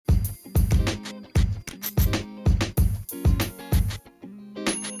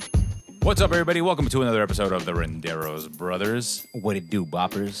What's up, everybody? Welcome to another episode of the Renderos Brothers. What it do,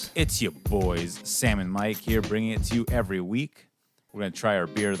 boppers? It's your boys, Sam and Mike, here bringing it to you every week. We're going to try our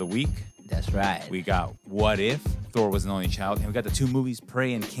beer of the week. That's right. We got What If, Thor Was an Only Child, and we got the two movies,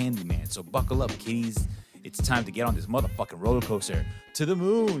 Prey and Candyman. So buckle up, kiddies. It's time to get on this motherfucking roller coaster to the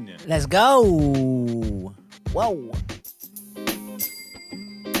moon. Let's go. Whoa.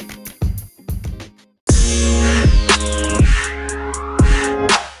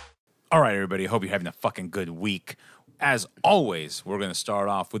 All right, everybody. Hope you're having a fucking good week. As always, we're going to start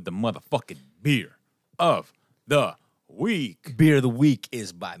off with the motherfucking beer of the week. Beer of the week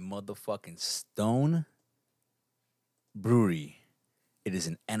is by motherfucking Stone Brewery. It is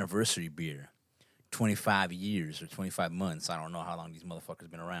an anniversary beer. 25 years or 25 months. I don't know how long these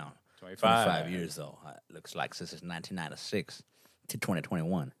motherfuckers been around. 25 years, though. Looks like since it's 1996 to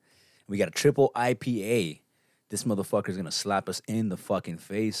 2021. We got a triple IPA. This motherfucker's going to slap us in the fucking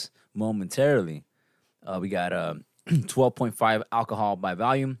face momentarily. We got 12.5 alcohol by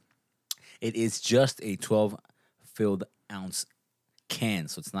volume. It is just a 12 filled ounce can,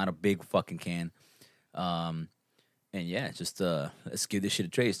 so it's not a big fucking can. And yeah, just let's give this shit a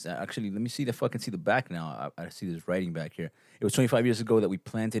taste. Actually, let me see the back now. I see this writing back here. It was 25 years ago that we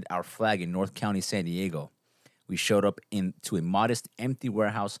planted our flag in North County, San Diego. We showed up into a modest, empty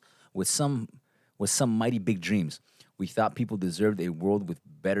warehouse with some mighty big dreams. We thought people deserved a world with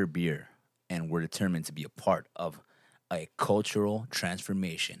better beer, and were determined to be a part of a cultural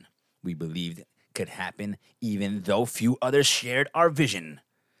transformation we believed could happen, even though few others shared our vision.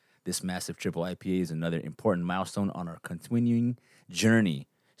 This massive triple IPA is another important milestone on our continuing journey.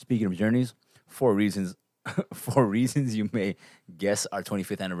 Speaking of journeys, for reasons you may guess, our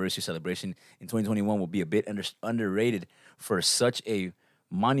 25th anniversary celebration in 2021 will be a bit underrated for such a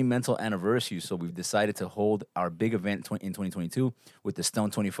monumental anniversary, so we've decided to hold our big event in 2022 with the Stone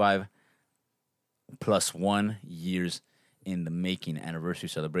 25 plus 1 years in the making anniversary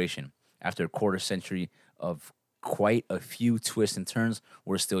celebration. After a quarter century of quite a few twists and turns,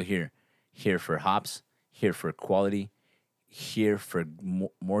 we're still here. Here for hops, here for quality, here for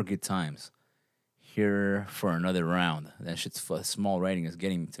more good times, here for another round. That shit's small writing is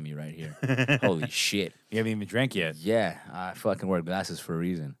getting to me right here. Holy shit. You haven't even drank yet. Yeah, I fucking wear glasses for a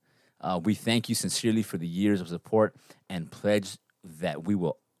reason. We thank you sincerely for the years of support and pledge that we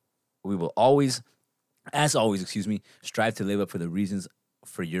will always, strive to live up for the reasons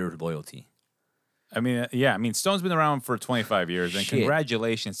for your loyalty. I mean, Stone's been around for 25 years, and Shit.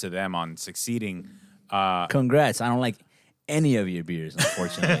 Congratulations to them on succeeding. Congrats. I don't like any of your beers,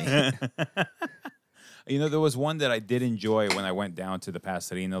 unfortunately. You know, there was one that I did enjoy when I went down to the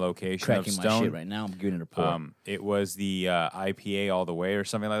Pasadena location Cracking of my Stone. shit right now. I'm giving it a pour. It was the IPA all the way or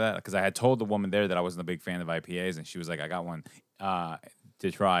something like that, because I had told the woman there that I wasn't a big fan of IPAs, and she was like, I got one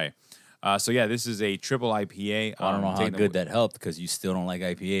to try. So yeah, this is a triple IPA. I don't know how good that helped, because you still don't like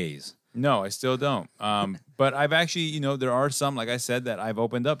IPAs. No, I still don't. But I've actually, there are some, like I said, that I've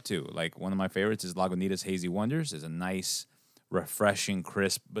opened up to. Like, one of my favorites is Lagunitas Hazy Wonders. It's a nice, refreshing,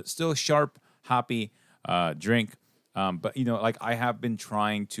 crisp, but still sharp, hoppy drink. But, like, I have been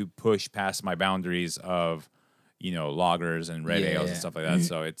trying to push past my boundaries of, lagers and red ales and stuff like that.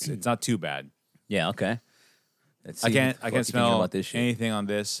 So it's not too bad. Yeah, okay. Let's see I what can't you smell about this shit. anything on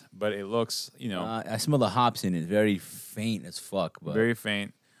this, but it looks, I smell the hops in it. Very faint as fuck. But very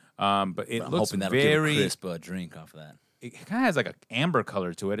faint. But it I'm looks hoping that'll very give a crisp drink off of that. It kind of has like an amber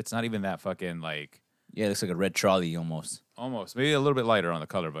color to it. It's not even that fucking like. Yeah, it looks like a red trolley almost. Almost. Maybe a little bit lighter on the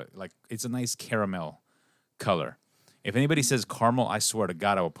color, but like it's a nice caramel color. If anybody says caramel, I swear to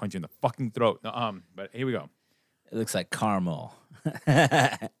God, I will punch you in the fucking throat. No, but here we go. It looks like caramel.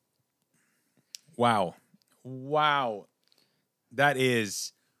 Wow. That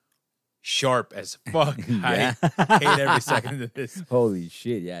is sharp as fuck. Yeah. I hate every second of this. Holy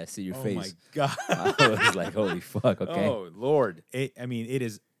shit, yeah, I see your Oh face. my God. I was like, holy fuck, okay. Oh, Lord. It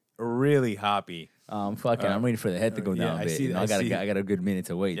is really hoppy. I'm waiting for the head to go down a bit. I got a good minute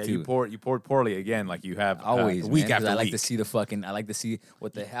to wait, Yeah, too. you poured poorly again, like you have Always, week man, 'cause after I like week. to see I like to see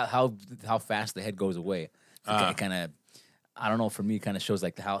what the how fast the head goes away. It kind of, I don't know, for me, it kind of shows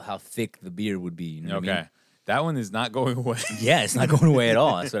like how thick the beer would be. You know what I mean? That one is not going away. Yeah, it's not going away at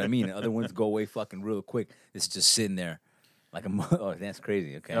all. That's what I mean. Other ones go away fucking real quick. It's just sitting there like oh, that's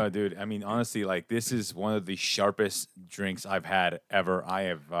crazy. Okay. No, dude. I mean, honestly, like this is one of the sharpest drinks I've had ever. I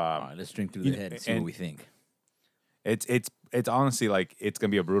have. All right, let's drink through the head and see what we think. It's honestly like it's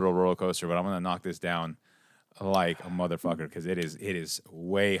gonna be a brutal roller coaster, but I'm gonna knock this down like a motherfucker because it is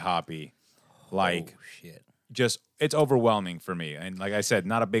way hoppy. Like oh, shit. Just it's overwhelming for me. And like I said,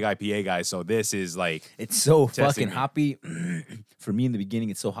 not a big IPA guy, so this is like it's so fucking me. hoppy. For me in the beginning,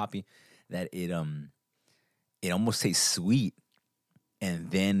 it's so hoppy. that it almost tastes sweet,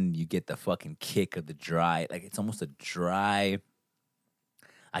 and then you get the fucking kick of the dry. Like it's almost a dry.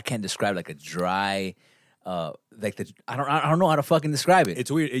 I can't describe like a dry. Like I don't know how to fucking describe it.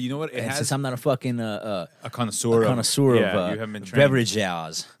 It's weird. You know what? It has. Since I'm not a fucking a connoisseur of you haven't been trained. beverage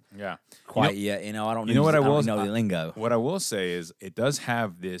jars. Yeah. Quite yet. I don't. You know what I will don't know the lingo. What I will say is it does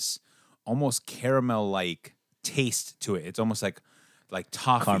have this almost caramel-like taste to it. It's almost like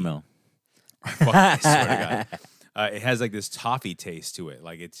toffee. Caramel. I swear to God. It has like this toffee taste to it.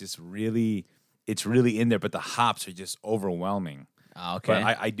 Like it's just really, it's really in there. But the hops are just overwhelming. Oh, okay.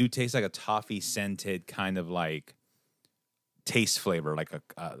 But I do taste like a toffee scented kind of like taste flavor, like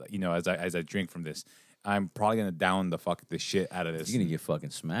as I drink from this. I'm probably gonna down the shit out of this. You're gonna get fucking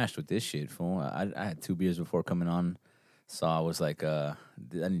smashed with this shit, fool. I had 2 beers before coming on, so I was like, I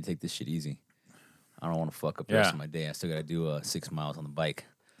need to take this shit easy. I don't want to fuck up the rest of my day. I still gotta do 6 miles on the bike.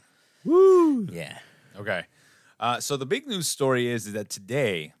 Woo! Yeah. Okay. So the big news story is that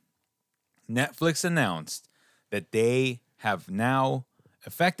today, Netflix announced that they have now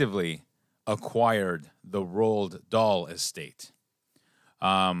effectively acquired the Roald Dahl estate.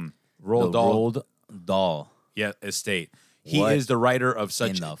 Roald Dahl. Yeah, estate. He is the writer of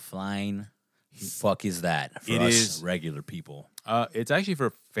such. In the flying fuck is that for it us is, regular people? It's actually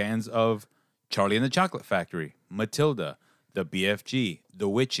for fans of Charlie and the Chocolate Factory, Matilda, the BFG, The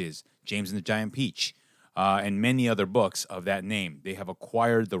Witches, James and the Giant Peach, and many other books of that name. They have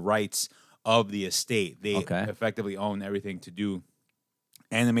acquired the rights of the estate. They effectively own everything to do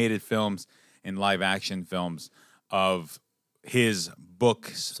animated films and live action films of his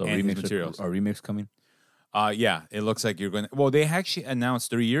books and his materials. Are remakes coming? Yeah, it looks like you're going to... Well, they actually announced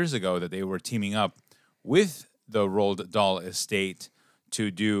 3 years ago that they were teaming up with the Roald Dahl estate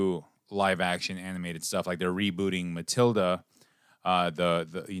to do live action animated stuff. Like they're rebooting Matilda,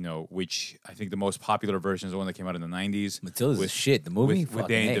 which I think the most popular version is the one that came out in the 90s. Matilda's shit. The movie with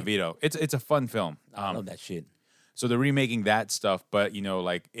Danny DeVito. It's a fun film. I love that shit. So they're remaking that stuff, but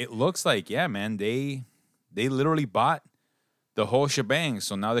it looks like, yeah, man, they literally bought the whole shebang.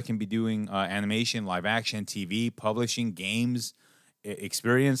 So now they can be doing animation, live action, TV, publishing, games,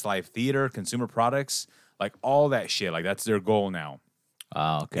 experience, live theater, consumer products, like all that shit. Like that's their goal now.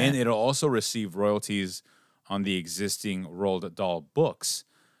 Oh, okay. And it'll also receive royalties on the existing Roald Dahl books.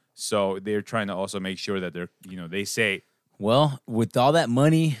 So they're trying to also make sure that they're, they say. Well, with all that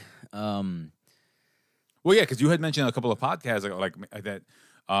money. Well, yeah, because you had mentioned a couple of podcasts like that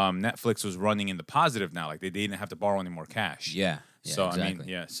Netflix was running in the positive now. Like they didn't have to borrow any more cash. Yeah. So,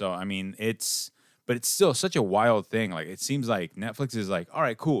 exactly. I mean, it's still such a wild thing. Like it seems like Netflix is like, all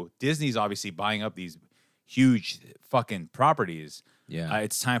right, cool. Disney's obviously buying up these huge fucking properties. Yeah.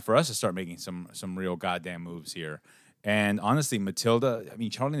 It's time for us to start making some real goddamn moves here. And honestly, Matilda, I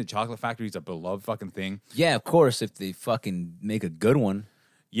mean, Charlie and the Chocolate Factory is a beloved fucking thing. Yeah, of course, if they fucking make a good one.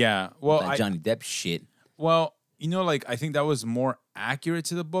 Yeah. Well, that Johnny Depp shit. Well, I think that was more accurate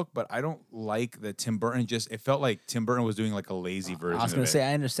to the book, but I don't like that Tim Burton it felt like Tim Burton was doing like a lazy version of it. I was going to say,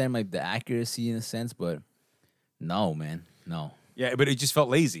 I understand like the accuracy in a sense, but no, man, no. Yeah, but it just felt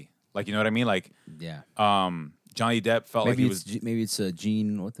lazy. Like, you know what I mean? Like, yeah. Johnny Depp felt maybe like he was... Maybe it's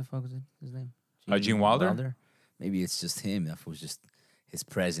Gene, what the fuck was his name? Gene Wilder? Maybe it's just him. If it was just his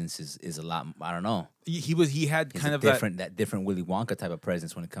presence is a lot, I don't know. He had kind of that different Willy Wonka type of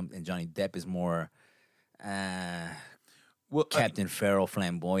presence when it comes, and Johnny Depp is more... Captain Farrell,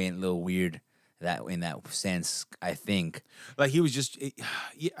 flamboyant, a little weird. That in that sense, I think. Like he was just,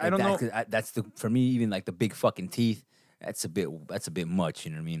 I don't know. That's for me. Even like the big fucking teeth. That's a bit much.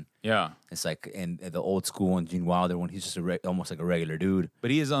 You know what I mean? Yeah. It's like in the old school on Gene Wilder when he's just almost like a regular dude. But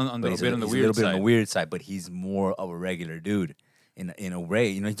he is on the weird side. A little bit on the weird side, but he's more of a regular dude in a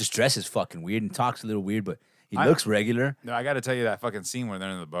way. He just dresses fucking weird and talks a little weird, but. He looks regular. No, I got to tell you that fucking scene where they're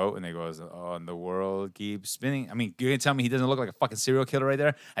in the boat and they goes, "Oh, and the world keeps spinning." I mean, you're gonna tell me he doesn't look like a fucking serial killer right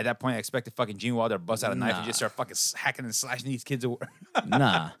there? At that point, I expected fucking Gene Wilder to bust out a knife and just start fucking hacking and slashing these kids.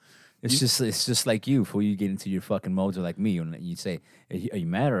 Nah, it's just like you. Before you get into your fucking modes, or like me, and you say, "Are you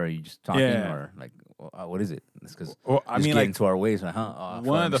mad or are you just talking or like what is it?" It's because get into our ways. Like,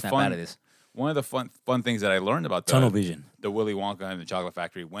 one of the fun things that I learned about tunnel vision, the Willy Wonka and the Chocolate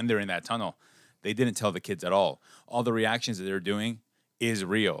Factory, when they're in that tunnel. They didn't tell the kids at all. All the reactions that they're doing is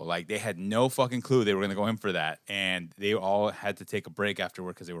real. Like, they had no fucking clue they were going to go in for that. And they all had to take a break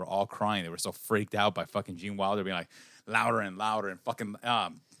afterward because they were all crying. They were so freaked out by fucking Gene Wilder being like, louder and louder and fucking,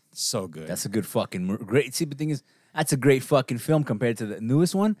 so good. That's a good fucking, great. See, the thing is, that's a great fucking film compared to the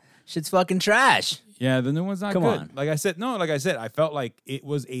newest one. Shit's fucking trash. Yeah, the new one's not good. Come on. Like I said, I felt like it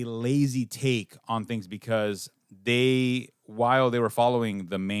was a lazy take on things because they while they were following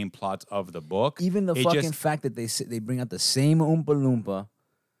the main plot of the book. Even the fucking fact that they bring out the same Oompa Loompa,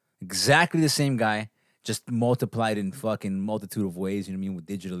 exactly the same guy, just multiplied in fucking multitude of ways, you know what I mean, with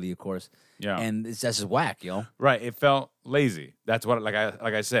digitally, of course. Yeah. And that's just whack, yo. Right. It felt lazy. That's what, like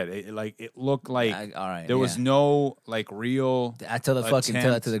I said, it looked like All right, there was no like real. I tell that to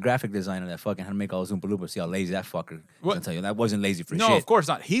attempt. the graphic designer that fucking had to make all those Oompa Loompas. See how lazy that fucker. What? I'll tell you, that wasn't lazy for No, shit. of course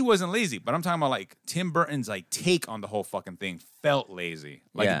not. He wasn't lazy, but I'm talking about like Tim Burton's like take on the whole fucking thing felt lazy.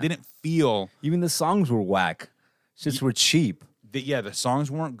 Like Yeah. it didn't feel. Even the songs were whack. Just were cheap. The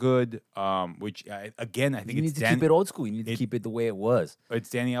songs weren't good. Which again, I think You need to keep it old school. You need to keep it the way it was. It's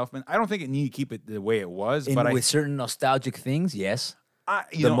Danny Elfman. I don't think it needed to keep it the way it was, And but with certain nostalgic things, yes.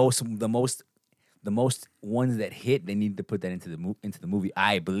 you know, The most ones that hit, they need to put that into the movie.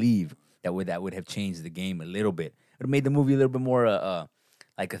 I believe that would have changed the game a little bit. It would have made the movie a little bit more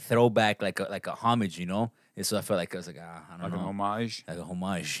like a throwback, like a homage, you know. And so I felt like I was like, I don't like know, an homage. like a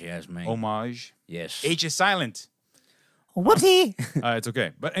homage, yes, man. Homage. Yes. H is silent. Whoopsie. It's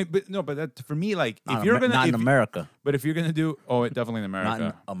okay, but that for me, like Not if you're gonna not in America, but if you're gonna do, definitely in America, not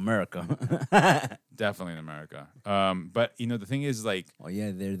in America. definitely in America. But you know the thing is like, Oh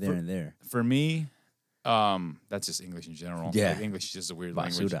yeah, there and there. for me, that's just English in general. Yeah. Like, English is just a weird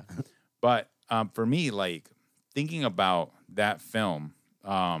language. Basura. But for me, like thinking about that film,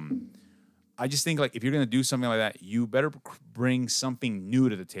 I just think like if you're gonna do something like that, you better bring something new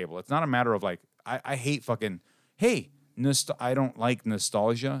to the table. It's not a matter of like I hate fucking I don't like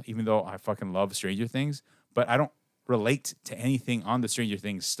nostalgia, even though I fucking love Stranger Things, but I don't relate to anything on the Stranger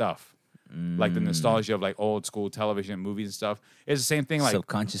Things stuff. Like the nostalgia of like old school television, movies and stuff. It's the same thing. Like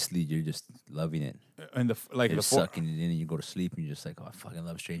Subconsciously, you're just loving it. and You're just sucking it in, and you go to sleep, and you're just like, oh, I fucking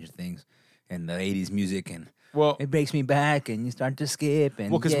love Stranger Things and the '80s music, and it breaks me back, and you start to skip,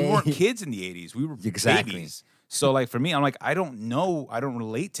 and because we weren't kids in the '80s, we were Exactly. babies. So like for me, I'm like I don't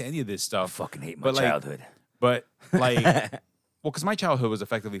relate to any of this stuff. I fucking hate my childhood. But like, well, because my childhood was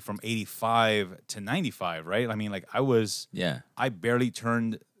effectively from 85 to 95, right? I mean, like I barely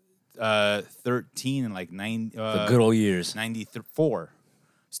turned 13 in like the good old years. 94. I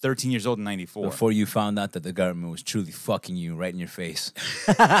was 13 years old in 94. Before you found out that the government was truly fucking you right in your face.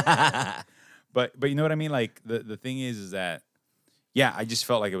 But you know what I mean? Like the thing is that, yeah, I just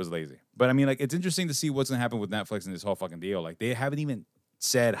felt like it was lazy. But I mean, like it's interesting to see what's gonna happen with Netflix and this whole fucking deal. Like they haven't even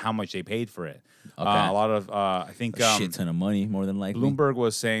said how much they paid for it. Okay. A lot of I think A shit ton of money, more than likely. Bloomberg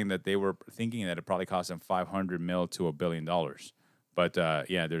was saying that they were thinking that it probably cost them $500 million to $1 billion. But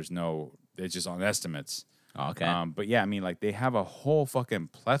yeah, it's just on estimates. Okay. But yeah, I mean, like they have a whole fucking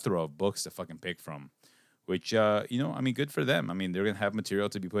plethora of books to fucking pick from, which I mean, good for them. I mean, they're gonna have material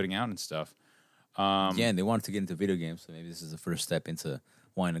to be putting out and stuff. Yeah, and they wanted to get into video games, so maybe this is the first step into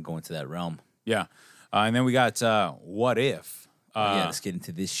wanting to go into that realm. Yeah, and then we got What If? Yeah, let's get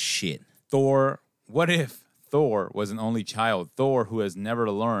into this shit. Thor. What if Thor was an only child? Thor, who never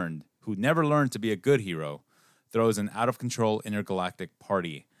learned to be a good hero, throws an out of control intergalactic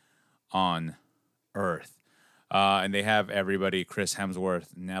party on Earth. And they have everybody: Chris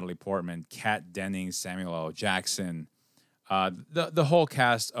Hemsworth, Natalie Portman, Kat Dennings, Samuel L. Jackson, the whole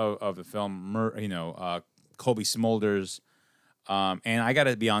cast of the film. Kobe Smulders. And I got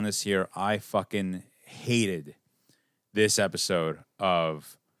to be honest here, I fucking hated this episode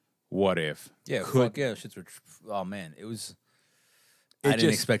of What If. Yeah, fuck yeah, shits were. Oh man, it was. I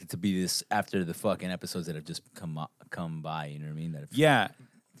didn't expect it to be this after the fucking episodes that have just come by. You know what I mean? Yeah.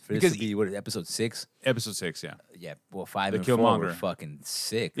 For this to be episode 6? Episode 6, yeah. Yeah, well, 5 and Killmonger 4 were fucking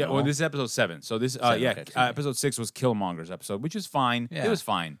sick. Yeah, no? well, this is episode 7. So this, episode 6 was Killmonger's episode, which is fine. Yeah. It was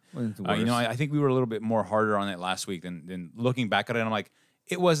fine. I think we were a little bit more harder on it last week than looking back at it. I'm like,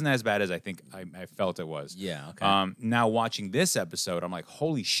 it wasn't as bad as I think I felt it was. Yeah, okay. Now watching this episode, I'm like,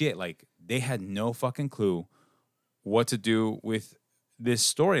 holy shit! Like they had no fucking clue what to do with this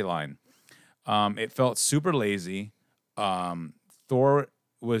storyline. It felt super lazy. Thor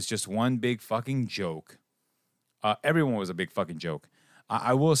was just one big fucking joke. Everyone was a big fucking joke.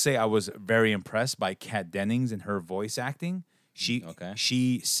 I will say I was very impressed by Kat Dennings and her voice acting.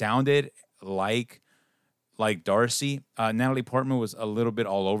 She sounded like Darcy. Natalie Portman was a little bit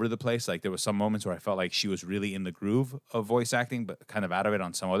all over the place. Like there was some moments where I felt like she was really in the groove of voice acting, but kind of out of it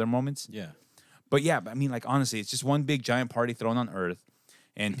on some other moments. Yeah. But yeah, I mean, like honestly, it's just one big giant party thrown on Earth,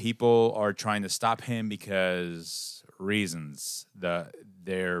 and people are trying to stop him because reasons.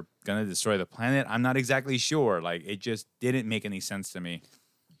 They're gonna destroy the planet. I'm not exactly sure. Like it just didn't make any sense to me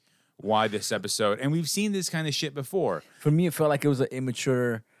why this episode. And we've seen this kind of shit before. For me, it felt like it was an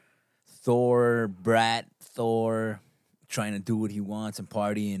immature Thor trying to do what he wants and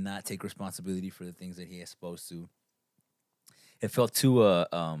party and not take responsibility for the things that he is supposed to. It felt too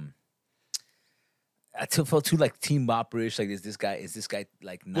felt too like team operish. Like is this guy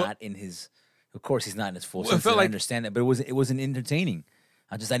like not in his? Of course, he's not in his full sense. I understand that, but it wasn't entertaining.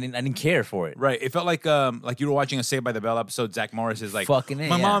 I didn't care for it. Right. It felt like you were watching a Saved by the Bell episode. Zach Morris is like,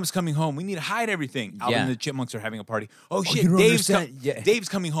 my mom's coming home. We need to hide everything. Alvin and the Chipmunks are having a party. Oh shit, Dave's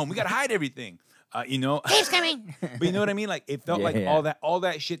coming home. We gotta hide everything. Dave's coming. But you know what I mean? Like it felt like all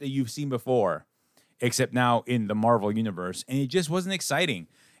that shit that you've seen before, except now in the Marvel universe, and it just wasn't exciting,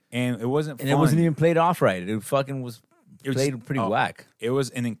 and it wasn't. And fun. It wasn't even played off right. It fucking was played pretty whack. It was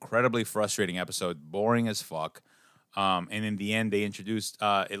an incredibly frustrating episode, boring as fuck. And in the end, they introduced.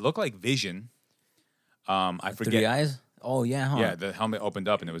 It looked like Vision. I forget. 3 eyes. Oh yeah, huh? Yeah, the helmet opened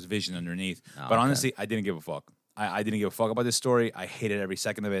up and it was Vision underneath. But honestly, I didn't give a fuck. I didn't give a fuck about this story. I hated every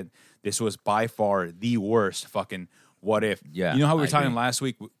second of it. This was by far the worst fucking What If. Yeah, you know how we were talking last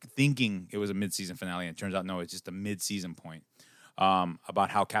week, thinking it was a mid-season finale, and it turns out no, it's just a mid-season point.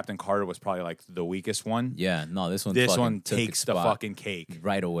 About how Captain Carter was probably like the weakest one. Yeah, no, this one takes the fucking cake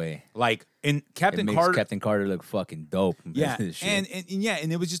right away. Like in Captain makes Carter, Captain Carter look fucking dope. Yeah, and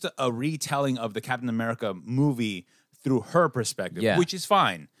it was just a retelling of the Captain America movie through her perspective, which is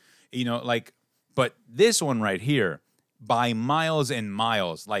fine, But this one right here, by miles and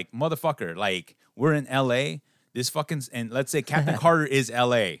miles, like motherfucker, like we're in L.A. This fucking and let's say Captain Carter is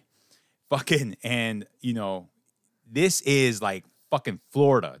L.A. Fucking and this is like fucking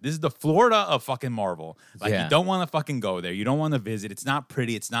Florida. This is the Florida of fucking Marvel. Like you don't want to fucking go there. You don't want to visit. It's not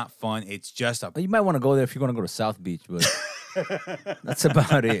pretty. It's not fun. It's just you might want to go there if you're going to go to South Beach, but that's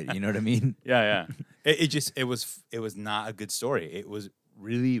about it. You know what I mean? Yeah. It was not a good story. It was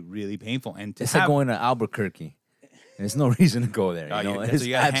really, really painful. And it's like going to Albuquerque. There's no reason to go there. There's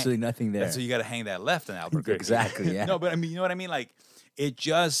absolutely nothing there. That's why you got to hang that left in Albuquerque. Exactly. Yeah. No, but I mean, you know what I mean? Like it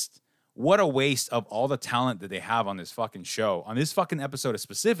just. What a waste of all the talent that they have on this fucking show, on this fucking episode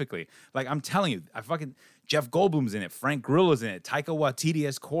specifically. Like, I'm telling you, Jeff Goldblum's in it, Frank Grillo's in it, Taika Waititi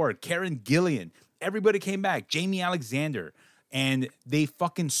as Cord, Karen Gillian. Everybody came back, Jamie Alexander. And they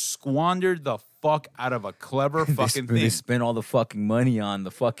fucking squandered the fuck out of a clever fucking thing. They spent all the fucking money on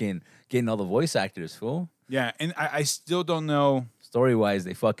the fucking getting all the voice actors, fool. Yeah, and I still don't know. Story-wise,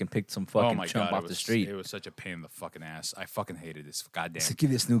 they fucking picked some fucking chump off the street. It was such a pain in the fucking ass. I fucking hated this. Goddamn. So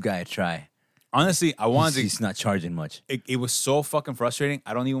give this new guy a try. Honestly, I wanted to. He's not charging much. It was so fucking frustrating.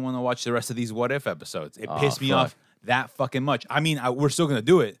 I don't even want to watch the rest of these What If episodes. It pissed me off that fucking much. I mean, we're still gonna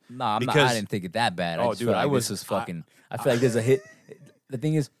do it. No, I didn't think it that bad. Oh, dude, this is fucking. I feel like there's a hit. The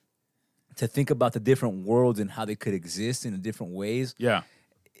thing is, to think about the different worlds and how they could exist in different ways. Yeah.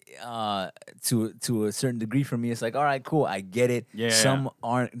 To a certain degree for me, it's like, all right, cool, I get it. Yeah. Some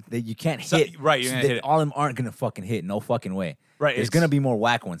aren't that you can't hit. Right, you're gonna hit it. All of them aren't gonna fucking hit. No fucking way. Right. There's gonna be more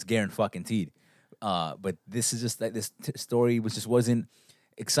whack ones, guaranteed. But this is just like this story wasn't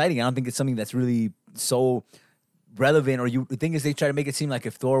exciting. I don't think it's something that's really so relevant. Or the thing is, they try to make it seem like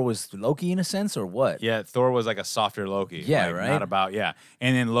if Thor was Loki in a sense, or what? Yeah, Thor was like a softer Loki. Yeah, like, right. Not about and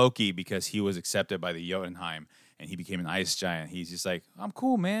then Loki, because he was accepted by the Jotunheim and he became an ice giant. He's just like, I'm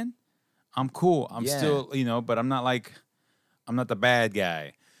cool, man. I'm cool. I'm still, but I'm not the bad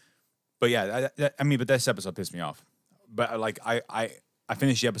guy. But yeah, but this episode pissed me off. But like, I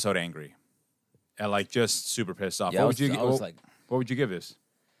finished the episode angry, and like just super pissed off. Yeah, what would you give this?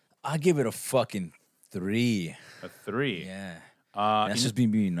 I give it a fucking 3. A 3. Yeah. That's just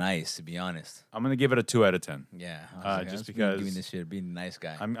being nice, to be honest. I'm gonna give it a 2 out of 10. Yeah, just because giving this shit, being a nice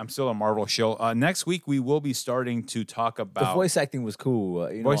guy. I'm still a Marvel show. Next week we will be starting to talk about the voice acting was cool.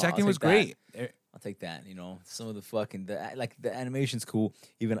 Voice acting was great. I'll take that. Some of the fucking the animation's cool.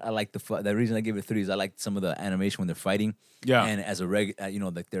 Even I like the reason I give it 3 is I like some of the animation when they're fighting. Yeah, and as a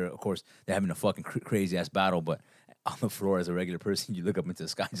like they're having a fucking crazy ass battle, but on the floor as a regular person, you look up into the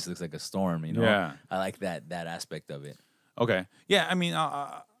sky, it just looks like a storm. Yeah, I like that aspect of it. Okay. Yeah, I mean,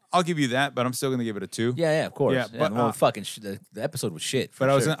 I'll give you that, but I'm still gonna give it a 2. Yeah, of course. Yeah, but the episode was shit. But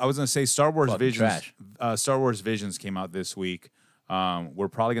I was gonna say Star Wars Visions. Star Wars Visions came out this week. We're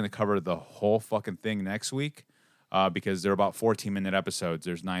probably gonna cover the whole fucking thing next week, because they're about 14-minute episodes.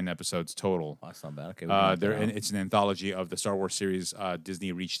 There's 9 episodes total. Oh, that's not bad. Okay. It's an anthology of the Star Wars series.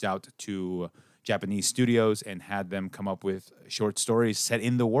 Disney reached out to Japanese studios and had them come up with short stories set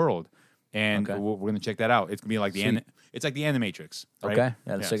in the world. And we're going to check that out. It's going to be like it's like the Animatrix. Right? Okay.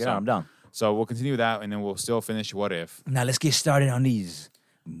 Yeah, let's check it out. I'm down. So we'll continue that, and then we'll still finish What If. Now let's get started on these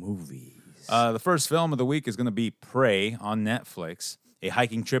movies. The first film of the week is going to be Prey on Netflix. A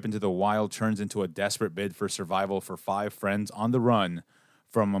hiking trip into the wild turns into a desperate bid for survival for 5 friends on the run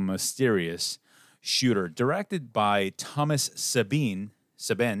from a mysterious shooter. Directed by Thomas Sabin,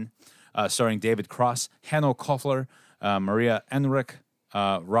 starring David Cross, Hanno Koffler, Maria Enrich,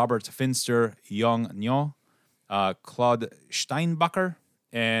 Robert Finster, Young Nyo, Claude Steinbacher,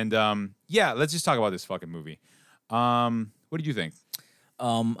 and let's just talk about this fucking movie. What did you think?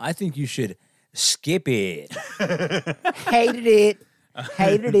 I think you should skip it. Hated it.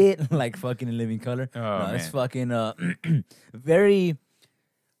 Hated it. Like fucking In Living Color. Oh, no, man. it's fucking very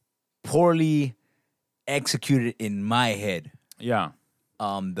poorly executed in my head. Yeah.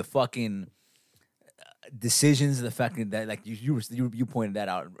 The fucking decisions, the fact that like you pointed that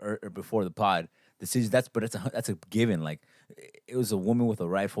out before the pod. Decisions. That's a given. Like it was a woman with a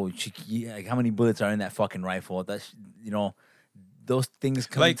rifle. Like how many bullets are in that fucking rifle? That's those things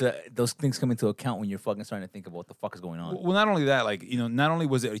come into account when you're fucking starting to think about what the fuck is going on. Well, not only that, like, not only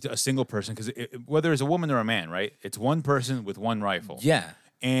was it a single person, because whether it's a woman or a man, right? It's one person with one rifle. Yeah.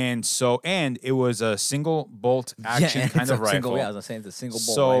 And it was a single bolt action kind of rifle. I was saying it's a single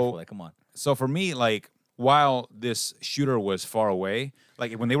bolt rifle. Like, come on. So for me, like, while this shooter was far away,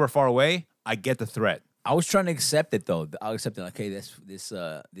 like when they were far away, I get the threat. I was trying to accept it though. I accepted like, hey,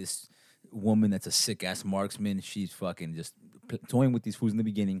 this woman that's a sick ass marksman. She's fucking just toying with these fools in the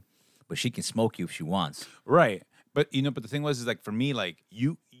beginning, but she can smoke you if she wants. Right. But but the thing is like for me, like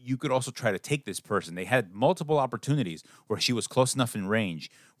you could also try to take this person. They had multiple opportunities where she was close enough in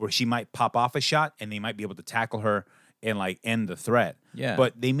range where she might pop off a shot and they might be able to tackle her and like end the threat. Yeah.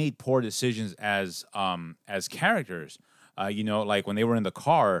 But they made poor decisions as characters. Like when they were in the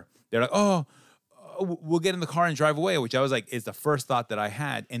car, they're like, oh, we'll get in the car and drive away, which I was like, is the first thought that I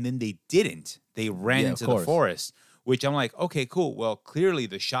had. And then they didn't. They ran into the forest, which I'm like, okay, cool. Well, clearly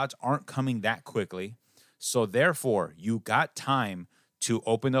the shots aren't coming that quickly. So therefore, you got time to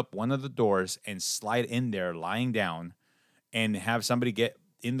open up one of the doors and slide in there lying down and have somebody get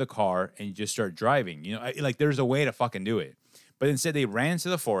in the car and just start driving. Like there's a way to fucking do it. But instead they ran to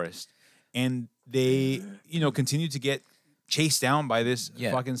the forest and they, continued to get chased down by this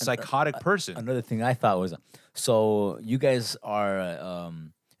fucking psychotic person. Another thing I thought was, so you guys are,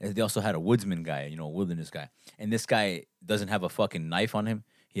 they also had a woodsman guy, a wilderness guy. And this guy doesn't have a fucking knife on him.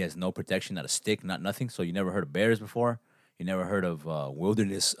 He has no protection, not a stick, not nothing. So you never heard of bears before. You never heard of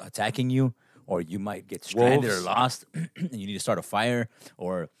wilderness attacking you, or you might get stranded or lost, and you need to start a fire,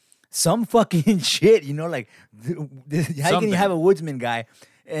 or some fucking shit. Like how can you have a woodsman guy,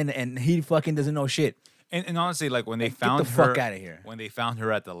 and he fucking doesn't know shit? And honestly, like when they found get the her, fuck out of here. When they found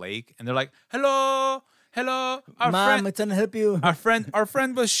her at the lake, and they're like, "Hello, our Mom, friend, I'm trying to help you. Our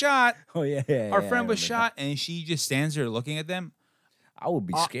friend was shot. Oh yeah, our friend was shot," and she just stands there looking at them. I would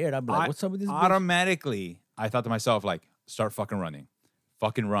be scared. I'd be like, "What's up with this?" Automatically, I thought to myself, like, start fucking running,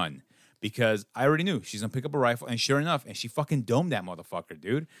 fucking run, because I already knew she's gonna pick up a rifle, and sure enough, and she fucking domed that motherfucker,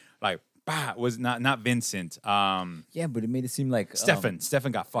 dude. Like, bah, was not Vincent. Yeah, but it made it seem like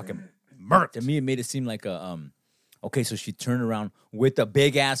Stefan got fucking murked. To me, it made it seem like okay, so she turned around with a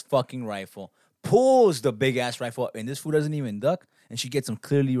big ass fucking rifle, pulls the big ass rifle up, and this fool doesn't even duck, and she gets him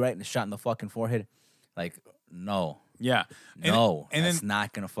clearly right in the shot in the fucking forehead. Like, no. Yeah. No, and that's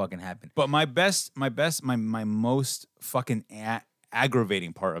not gonna fucking happen. But my most fucking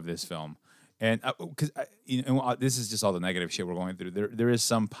aggravating part of this film, and because this is just all the negative shit we're going through. There is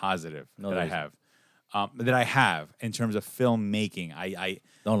some positive that I have in terms of filmmaking. I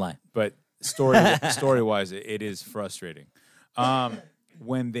don't lie, but story wise, it is frustrating.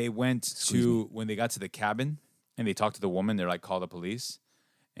 When they when they got to the cabin and they talked to the woman, they're like, call the police.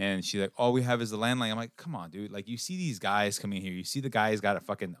 And she's like, all we have is the landline. I'm like, come on, dude. Like, you see these guys coming here. You see the guy's got a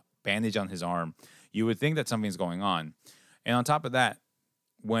fucking bandage on his arm. You would think that something's going on. And on top of that,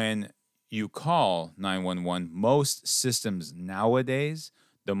 when you call 911, most systems nowadays,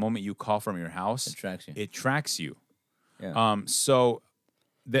 the moment you call from your house, it tracks you. Yeah. So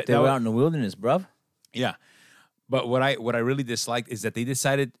they were out in the wilderness, bruv. Yeah. But what I really disliked is that they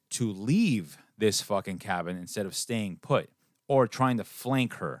decided to leave this fucking cabin instead of staying put. Or trying to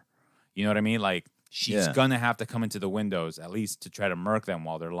flank her. You know what I mean? Like, she's going to have to come into the windows, at least to try to murk them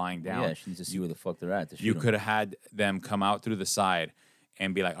while they're lying down. Yeah, she needs to see where the fuck they're at. You could have had them come out through the side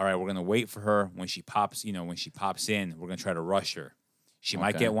and be like, all right, we're going to wait for her. When she pops, when she pops in, we're going to try to rush her. She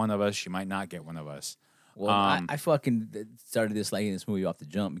might get one of us. She might not get one of us. Well, I fucking started disliking this movie off the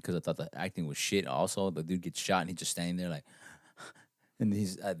jump because I thought the acting was shit also. The dude gets shot and he's just standing there like... And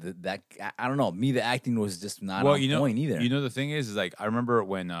he's that I don't know. Me, the acting was just not on point either. The thing is like I remember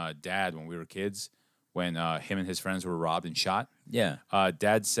when Dad, when we were kids, when him and his friends were robbed and shot. Yeah.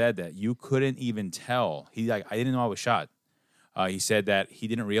 Dad said that you couldn't even tell. He like, I didn't know I was shot. He said that he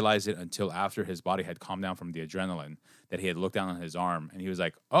didn't realize it until after his body had calmed down from the adrenaline, that he had looked down on his arm and he was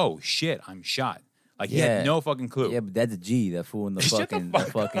like, oh shit, I'm shot. Like he had no fucking clue. Yeah, but that's a G. That fool in the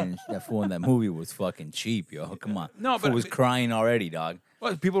that fool in that movie was fucking cheap, yo. Come on. No, that fool was crying already, dog.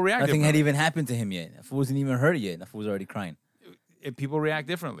 Well, people react. Nothing had even happened to him yet. That fool wasn't even hurt yet. That fool was already crying. People react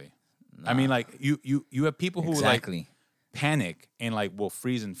differently. I mean, like you have people who like panic and like will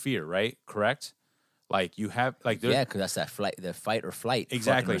freeze in fear, right? Correct. Like you have like because that's the fight or flight.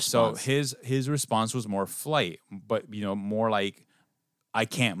 Exactly. So his response was more flight, but more like I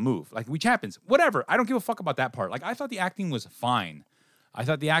can't move. Like which happens. Whatever. I don't give a fuck about that part. Like I thought the acting was fine. I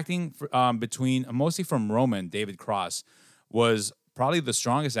thought the acting between mostly from Roman David Cross was probably the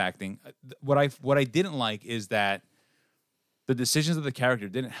strongest acting. What I didn't like is that the decisions of the character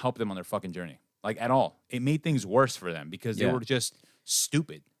didn't help them on their fucking journey, like at all. It made things worse for them because they were just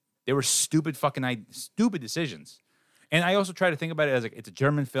stupid. They were stupid decisions. And I also try to think about it as like it's a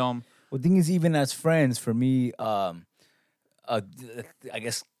German film. Well, the thing is, even as friends, for me, I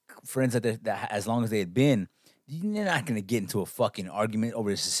guess friends that as long as they had been, you're not gonna get into a fucking argument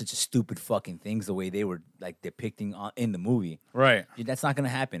over such a stupid fucking things the way they were like depicting in the movie. Right. That's not gonna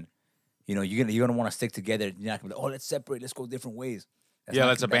happen. You're gonna want to stick together. You're not gonna be like, let's separate, let's go different ways.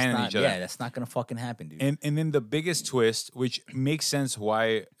 Let's abandon each other. Yeah, that's not gonna fucking happen, dude. And then the biggest twist, which makes sense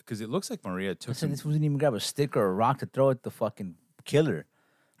why, because it looks like Maria took this wasn't even grab a stick or a rock to throw at the fucking killer.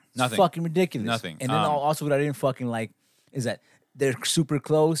 It's nothing. Fucking ridiculous. Nothing. And then also what I didn't fucking like is that they're super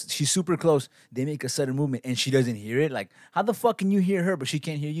close. She's super close. They make a sudden movement and she doesn't hear it. Like, how the fuck can you hear her but she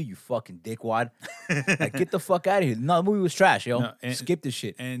can't hear you? You fucking dickwad. Like, get the fuck out of here. No, the movie was trash, yo. Skip this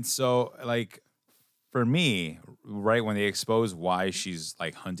shit. And so, like, for me, right when they expose why she's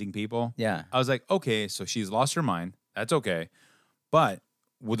like hunting people, I was like, okay, so she's lost her mind. That's okay. But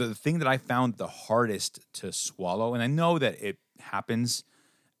the thing that I found the hardest to swallow, and I know that it happens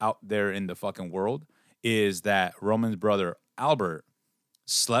out there in the fucking world, is that Roman's brother Albert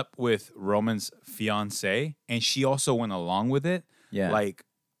slept with Roman's fiance, and she also went along with it. Yeah, like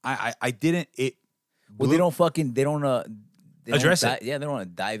I didn't. Well, they don't address it. Yeah, they don't want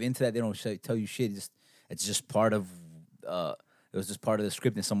to dive into that. They don't tell you shit. It's just part of. It was just part of the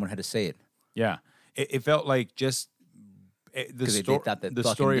script, and someone had to say it. Yeah, it felt like just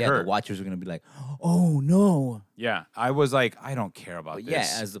the story hurt. The watchers were gonna be like, "Oh no!" Yeah, I was like, I don't care about this.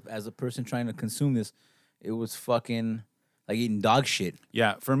 Yeah, as a person trying to consume this, it was fucking like eating dog shit.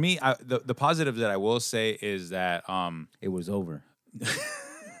 Yeah, for me, the positive that I will say is that it was over.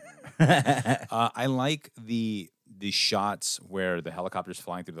 I like the shots where the helicopter's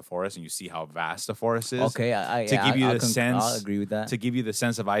flying through the forest and you see how vast the forest is. Okay, I'll agree with that. To give you the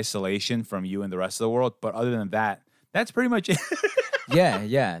sense of isolation from you and the rest of the world. But other than that, that's pretty much it.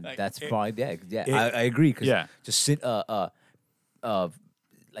 yeah, like, that's probably I agree. Cause just sit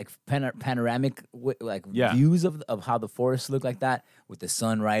like panoramic views of how the forests look like that with the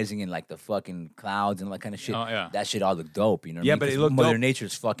sun rising and like the fucking clouds and all that kind of shit. Oh, yeah. That shit all look dope, you know. Yeah, but it looked Mother dope.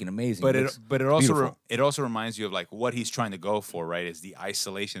 Nature's fucking amazing. But it also reminds you of like what he's trying to go for, right? Is the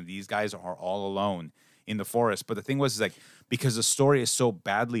isolation. These guys are all alone in the forest. But the thing was, is like because the story is so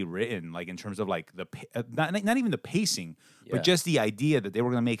badly written, like in terms of like not even the pacing, but just the idea that they were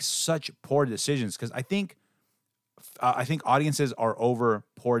going to make such poor decisions. Because I think audiences are over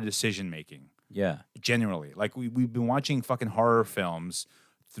poor decision making. Yeah, generally, like we've been watching fucking horror films,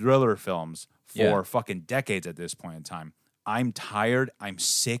 thriller films for fucking decades at this point in time. I'm tired. I'm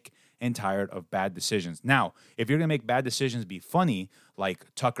sick and tired of bad decisions. Now, if you're gonna make bad decisions be funny, like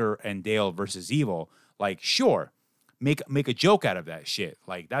Tucker and Dale versus Evil, like sure, make a joke out of that shit.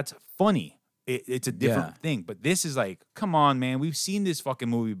 Like that's funny. It's a different thing. But this is like, come on, man. We've seen this fucking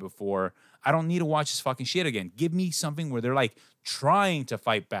movie before. I don't need to watch this fucking shit again. Give me something where they're like trying to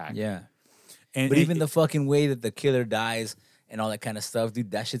fight back. Yeah. But even the fucking way that the killer dies and all that kind of stuff,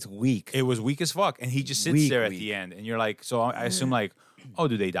 dude, that shit's weak. It was weak as fuck. And he just sits there at the end. And you're like, so I assume like, oh,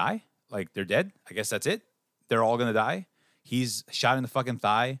 do they die? Like they're dead? I guess that's it. They're all going to die. He's shot in the fucking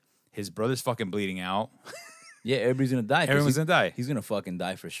thigh. His brother's fucking bleeding out. Yeah, everybody's going to die. Everyone's going to die. He's going to fucking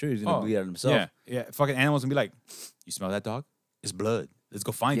die for sure. He's going to bleed out himself. Yeah. Fucking animals going to be like, you smell that dog? It's blood. Let's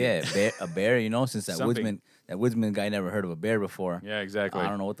go find it. Yeah, a bear, you know, since that woodsman guy never heard of a bear before. Yeah, exactly. I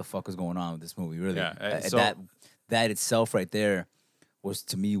don't know what the fuck was going on with this movie, really. Yeah, that itself right there was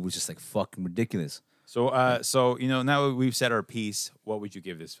just like fucking ridiculous. So now we've said our piece, what would you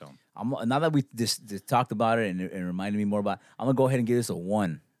give this film? Now that we just talked about it and reminded me more about it, I'm gonna go ahead and give this a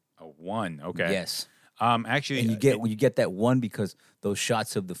 1. A 1, okay. Yes. Actually, and you get that 1 because those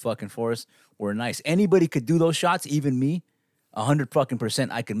shots of the fucking forest were nice. Anybody could do those shots, even me.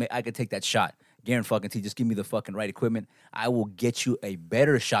 100% I could take that shot. Guarantee. Just give me the fucking right equipment. I will get you a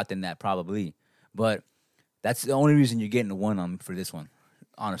better shot than that probably. But that's the only reason you're getting a 1 for this one.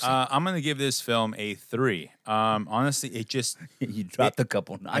 Honestly, I'm gonna give this film a 3. Honestly, it just you dropped a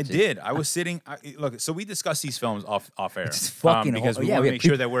couple notches. I did. I was sitting. Look, so we discuss these films off air It's fucking because we yeah, want we to have make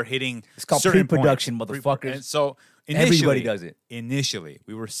sure that we're hitting. It's called certain pre-production, points. motherfuckers. And so initially, Everybody does it. Initially,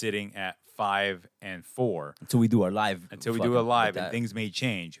 we were sitting at 5 and 4 until we do our live. until we do a live, and things may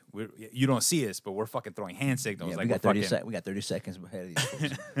change. You don't see us, but we're fucking throwing hand signals. Yeah, like we got 30 we got 30 seconds ahead of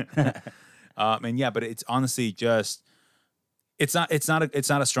these folks. and yeah, but it's honestly just. It's not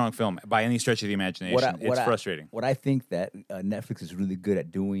a strong film by any stretch of the imagination. It's frustrating. What I think that Netflix is really good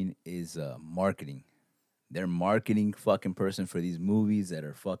at doing is marketing. Their marketing fucking person for these movies that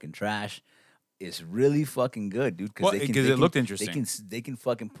are fucking trash is really fucking good, dude. Because it looked interesting. They can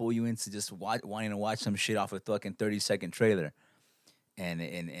fucking pull you into just wanting to watch some shit off a fucking 30-second trailer. And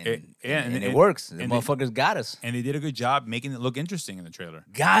it works. The motherfuckers got us. And they did a good job making it look interesting in the trailer.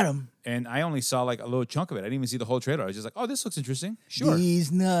 Got him. And I only saw like a little chunk of it. I didn't even see the whole trailer. I was just like, oh, this looks interesting. Sure.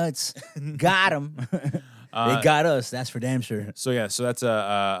 These nuts. Got him. They got us. That's for damn sure. So that's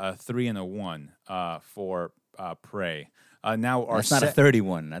a 3 and a 1 for Prey. Now our that's not a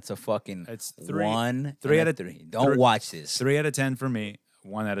 31. That's a fucking it's 3, 1. 3 out of 3. Don't watch this. 3 out of 10 for me.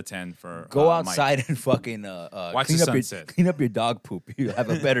 1 out of 10 for go outside Mike. And fucking watch the sunset. Clean up your dog poop. You'll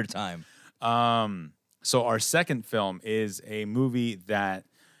have a better time. So our second film is a movie that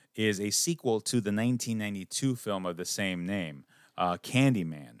is a sequel to the 1992 film of the same name,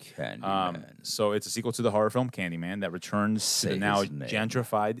 Candyman. So it's a sequel to the horror film Candyman that returns to the now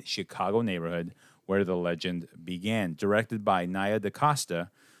gentrified Chicago neighborhood where the legend began. Directed by Nia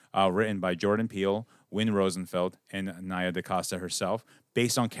DaCosta, written by Jordan Peele, Wynn Rosenfeld, and Nia DaCosta herself,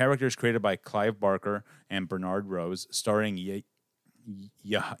 based on characters created by Clive Barker and Bernard Rose, starring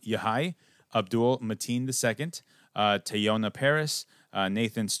Yahya Abdul Mateen II, Tayona Paris,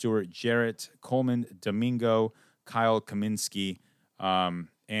 Nathan Stewart Jarrett, Coleman Domingo, Kyle Kaminsky, and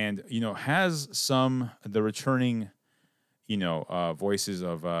has the returning voices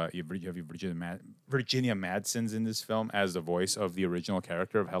of Virginia Madsen's in this film as the voice of the original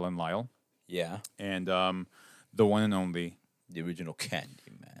character of Helen Lyle. Yeah. And the one and only. The original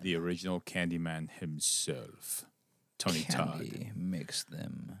Candyman. The original Candyman himself. Tony Todd. Mix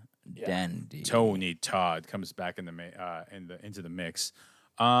them. Yeah. Dandy. Tony Todd comes back into the mix.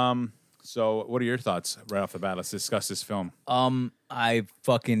 So what are your thoughts right off the bat? Let's discuss this film. I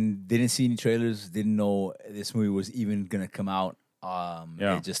fucking didn't see any trailers, didn't know this movie was even gonna come out.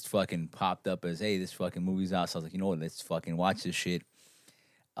 It just fucking popped up as, hey, this fucking movie's out. So I was like, you know what, let's fucking watch this shit.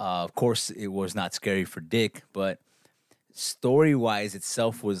 Of course, it was not scary for Dick, but story-wise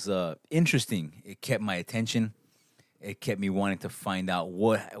itself was interesting. It kept my attention. It kept me wanting to find out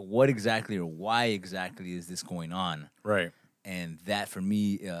what exactly or why exactly is this going on. Right. And that for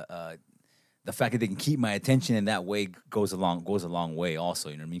me, the fact that they can keep my attention in that way goes a long way. Also,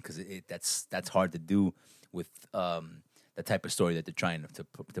 you know what I mean? Because that's hard to do with the type of story that they're trying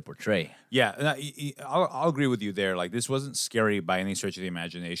to portray. Yeah, I'll agree with you there. Like, this wasn't scary by any stretch of the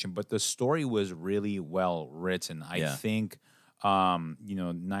imagination, but the story was really well written. I think,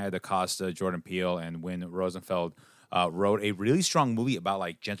 Nia DaCosta, Jordan Peele, and Wynn Rosenfeld wrote a really strong movie about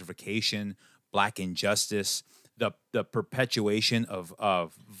like gentrification, black injustice, the perpetuation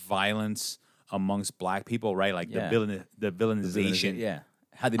of violence amongst black people, right? Like the villainization,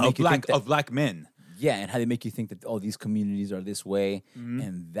 how they make you think of black men. Yeah, and how they make you think that these communities are this way,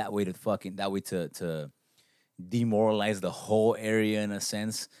 and that way to demoralize the whole area in a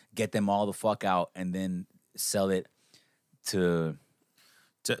sense, get them all the fuck out, and then sell it to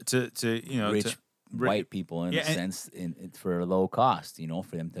rich white people in a sense, for a low cost,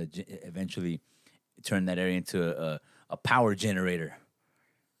 for them to eventually turn that area into a power generator.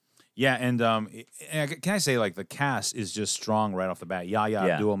 Yeah, and can I say, like, the cast is just strong right off the bat. Yahya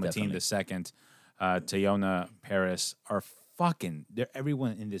Abdul Mateen II, Tayona Paris are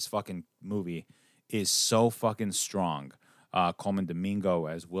everyone in this fucking movie is so fucking strong. Coleman Domingo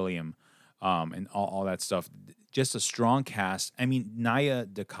as William, and all that stuff. Just a strong cast. I mean, Nia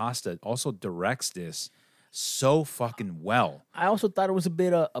DaCosta also directs this so fucking well. I also thought it was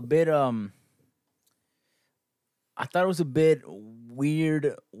I thought it was a bit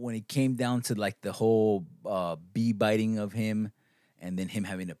weird when it came down to like the whole bee biting of him, and then him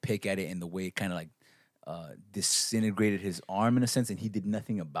having to pick at it, and the way it kind of like disintegrated his arm in a sense, and he did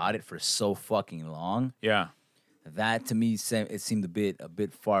nothing about it for so fucking long. Yeah, that to me it seemed a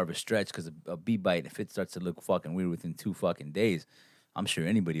bit far of a stretch, because a bee bite, if it starts to look fucking weird within 2 fucking days, I'm sure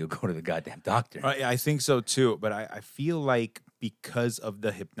anybody will go to the goddamn doctor. I think so too, but I feel like because of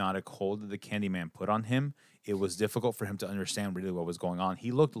the hypnotic hold that the Candyman put on him, it was difficult for him to understand really what was going on.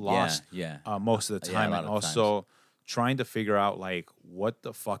 He looked lost most of the time, and also trying to figure out like what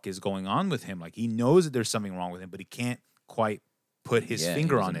the fuck is going on with him. Like he knows that there's something wrong with him, but he can't quite put his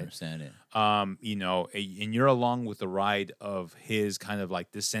finger on it. Understand it. You know, and you're along with the ride of his kind of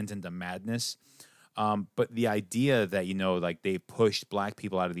like descent into madness. But the idea that, you know, like they pushed black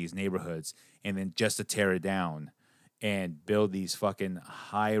people out of these neighborhoods and then just to tear it down and build these fucking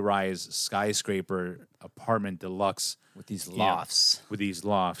high-rise skyscraper apartment deluxe with these lofts,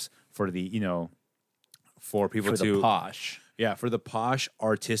 for the, you know, for people for the posh. Yeah, for the posh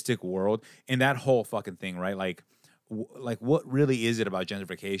artistic world and that whole fucking thing, right? Like what really is it about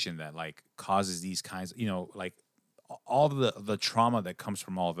gentrification that like causes these kinds, you know, like all the trauma that comes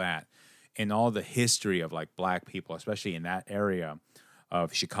from all that and all the history of like black people, especially in that area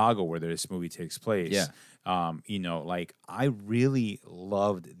of Chicago where this movie takes place. Yeah. You know, like I really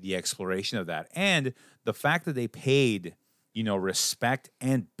loved the exploration of that and the fact that they paid, you know, respect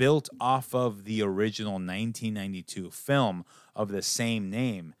and built off of the original 1992 film of the same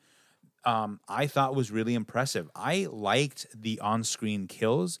name. I thought was really impressive. I liked the on-screen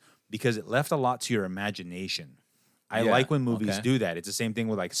kills because it left a lot to your imagination. I like when movies do that. It's the same thing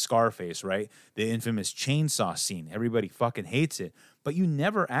with like Scarface, right? The infamous chainsaw scene. Everybody fucking hates it. But you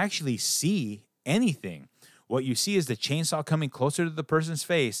never actually see anything. What you see is the chainsaw coming closer to the person's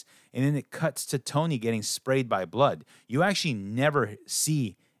face, and then it cuts to Tony getting sprayed by blood. You actually never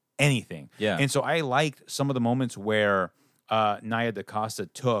see anything. Yeah. And so I liked some of the moments where Nia DaCosta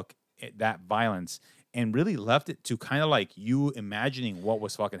took that violence and really left it to kind of like you imagining what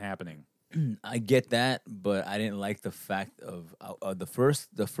was fucking happening. I get that, but I didn't like the fact of the first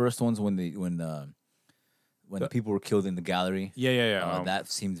ones when the people were killed in the gallery. Yeah. That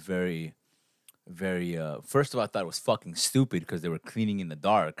seemed very, very. First of all, I thought it was fucking stupid because they were cleaning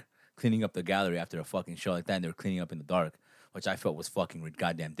up the gallery after a fucking show like that, and they were cleaning up in the dark, which I felt was fucking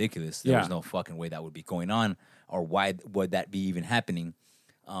goddamn ridiculous. There was no fucking way that would be going on, or why would that be even happening?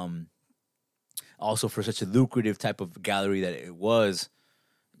 Also, for such a lucrative type of gallery that it was.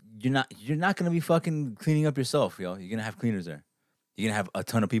 You're not gonna be fucking cleaning up yourself, yo. You're gonna have cleaners there. You're gonna have a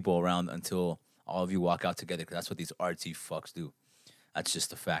ton of people around until all of you walk out together, because that's what these artsy fucks do. That's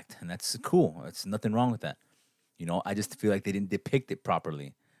just a fact, and that's cool. It's nothing wrong with that. You know, I just feel like they didn't depict it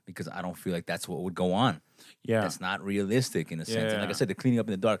properly because I don't feel like that's what would go on. Yeah, that's not realistic in a sense. And like I said, the cleaning up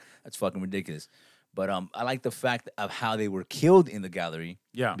in the dark, that's fucking ridiculous. But I like the fact of how they were killed in the gallery.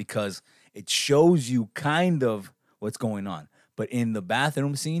 Yeah, because it shows you kind of what's going on. But in the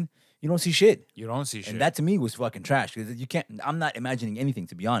bathroom scene, you don't see shit. You don't see shit. And that to me was fucking trash. Because you can't. I'm not imagining anything,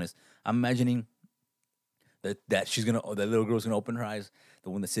 to be honest. I'm imagining that that little girl's gonna open her eyes, the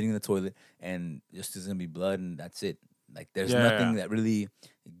one that's sitting in the toilet, and just there's gonna be blood, and that's it. Like there's nothing that really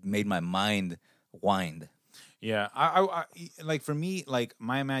made my mind wind. Yeah, I like for me, like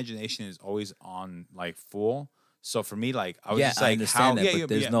my imagination is always on like full. So for me, like I was just like, I understand how? That, but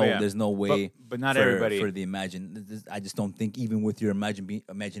there's no way. But not everybody for the imagine. I just don't think even with your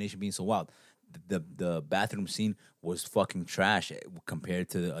imagination being so wild, the bathroom scene was fucking trash compared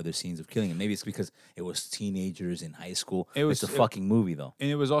to the other scenes of killing. And maybe it's because it was teenagers in high school. It's a fucking movie though,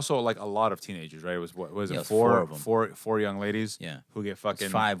 and it was also like a lot of teenagers, right? It was what was it? Four of them. Four young ladies. Yeah, who get fucking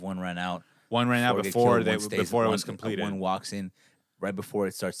five. One ran out. One ran out before it was completed. One walks in right before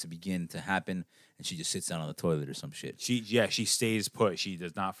it starts to begin to happen, and she just sits down on the toilet or some shit. She stays put. She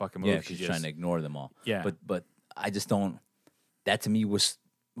does not fucking move. Yeah, she's trying to ignore them all. Yeah, but I just don't. That to me was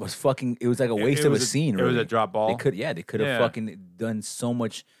fucking. It was like a waste of a scene. It was a drop ball. They could have fucking done so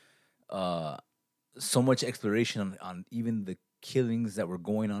much exploration on even the killings that were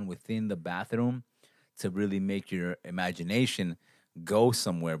going on within the bathroom to really make your imagination go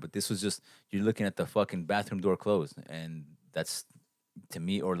somewhere. But this was just, you're looking at the fucking bathroom door closed, and that's, to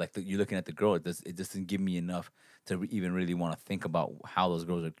me, or like you're looking at the girl, it just doesn't give me enough to even really want to think about how those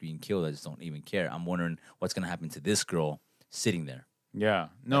girls are being killed. I just don't even care. I'm wondering what's going to happen to this girl sitting there. Yeah,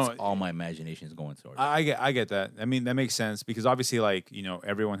 no, that's all my imagination is going towards. I get that. I mean, that makes sense because obviously, like, you know,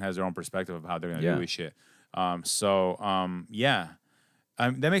 everyone has their own perspective of how they're gonna do this shit. That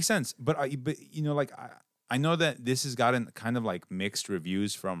makes sense. But you know, like I know that this has gotten kind of like mixed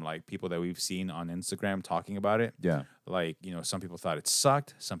reviews from like people that we've seen on Instagram talking about it. Yeah, like, you know, some people thought it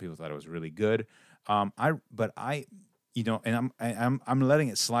sucked, some people thought it was really good. You know, and I'm letting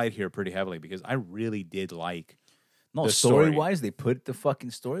it slide here pretty heavily because I really did like. No, story-wise, they put the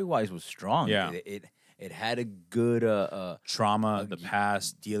fucking story-wise was strong. Yeah. It had a good trauma, the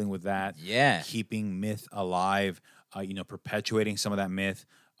past, dealing with that. Yeah. Keeping myth alive, you know, perpetuating some of that myth,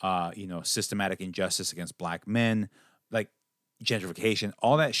 you know, systematic injustice against black men, like gentrification,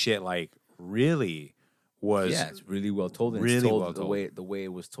 all that shit, like, really was... Yeah, it's really well told. And really it's told well told. The way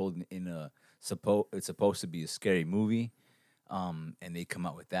it was told in a it's supposed to be a scary movie, and they come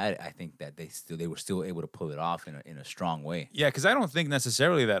out with that, I think that they were still able to pull it off in a strong way. Yeah, because I don't think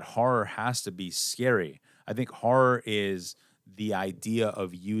necessarily that horror has to be scary. I think horror is the idea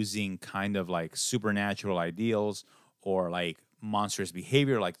of using kind of like supernatural ideals or like monstrous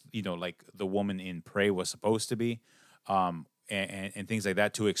behavior, like like the woman in Prey was supposed to be, and things like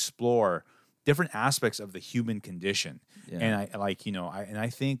that to explore different aspects of the human condition. Yeah. And I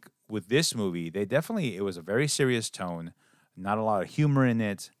think with this movie, it was a very serious tone, not a lot of humor in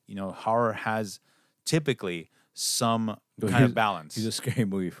it. Horror has typically some kind of balance. It's a scary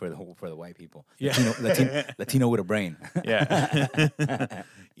movie for the white people. Yeah. Latino with a brain. Yeah. And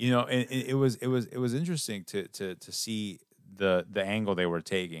it was interesting to see the angle they were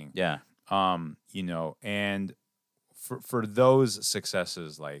taking. Yeah. And for those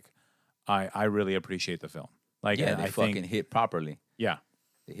successes, like I really appreciate the film. Like, yeah, I fucking think, hit properly. yeah,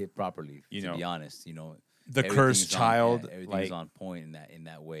 They hit properly. To be honest, the cursed child, everything's on point in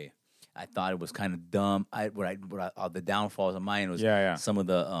that way. I thought it was kind of dumb. The downfalls of mine was some of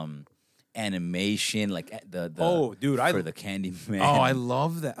the animation, like the for the Candyman. Oh, I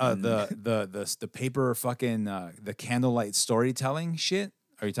love that the paper fucking the candlelight storytelling shit.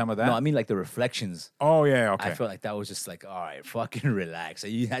 Are you talking about that? No, I mean like the reflections. Oh yeah, okay. I felt like that was just like, all right, fucking relax.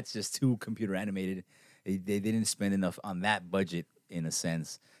 That's just too computer animated. They didn't spend enough on that budget in a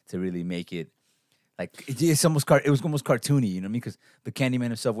sense to really make it like it was almost cartoony. You know what I mean? Because the Candyman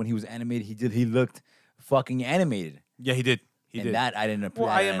himself, when he was animated, he looked fucking animated. Yeah, he did. He did. That I didn't appreciate.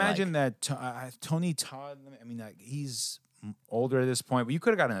 Well, I imagine that Tony Todd. I mean, he's older at this point, but you could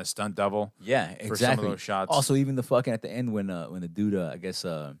have gotten a stunt double. Yeah, exactly. For some of those shots. Also, even the fucking at the end when the dude, I guess,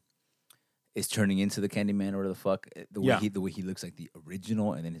 is turning into the Candyman or the fuck, the way he looks like the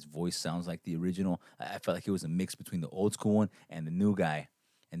original, and then his voice sounds like the original. I felt like it was a mix between the old school one and the new guy,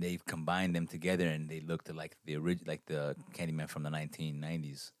 and they've combined them together, and they looked like the Candyman from the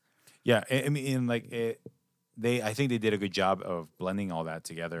 1990s. Yeah, I mean, I think they did a good job of blending all that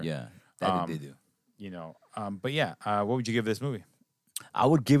together. Yeah, that they do. But yeah, what would you give this movie? I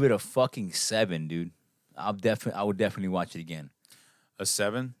would give it a fucking 7, dude. I would definitely watch it again. A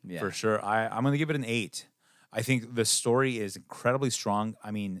 7? Yeah. For sure. I'm going to give it an 8. I think the story is incredibly strong.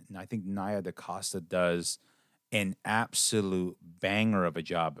 I mean, I think Nia DaCosta does an absolute banger of a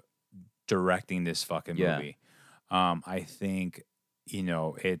job directing this fucking movie. I think,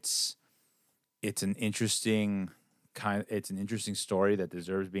 it's an interesting story that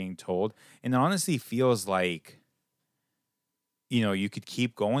deserves being told, and it honestly feels like you could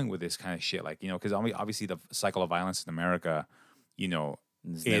keep going with this kind of shit, like because obviously the cycle of violence in America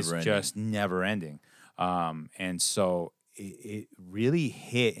is just never ending, and so it really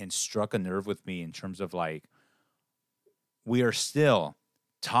hit and struck a nerve with me in terms of like we are still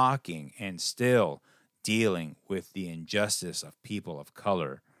talking and still dealing with the injustice of people of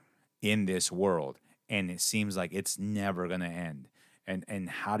color in this world, and it seems like it's never going to end. And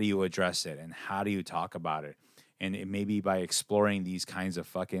how do you address it, and how do you talk about it? And it may be by exploring these kinds of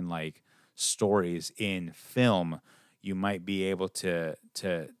fucking like stories in film, you might be able to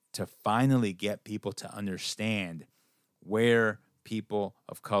finally get people to understand where people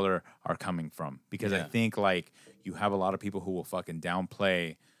of color are coming from. Because I think like you have a lot of people who will fucking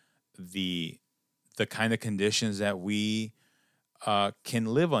downplay the kind of conditions that we can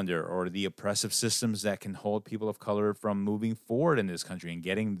live under, or the oppressive systems that can hold people of color from moving forward in this country and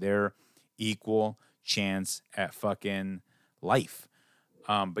getting their equal chance at fucking life.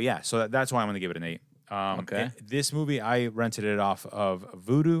 But yeah, so that's why I'm going to give it an 8. Okay. This movie, I rented it off of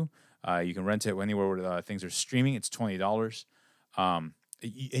Vudu. You can rent it anywhere where things are streaming. It's $20. And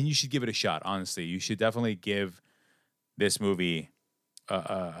you should give it a shot, honestly. You should definitely give this movie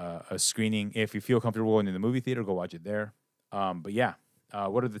a screening. If you feel comfortable going to the movie theater, go watch it there. But yeah,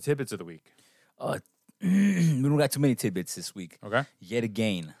 what are the tidbits of the week? We don't got too many tidbits this week. Okay. Yet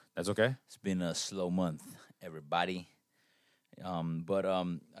again. That's okay. It's been a slow month, everybody. But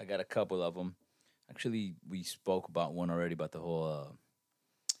I got a couple of them. Actually, we spoke about one already, about the whole.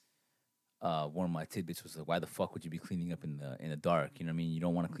 One of my tidbits was like, why the fuck would you be cleaning up in the dark? You know what I mean? You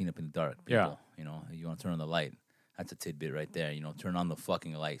don't want to clean up in the dark, people. Yeah. You want to turn on the light. That's a tidbit right there. Turn on the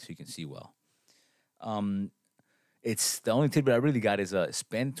fucking light so you can see well. It's the only tidbit I really got is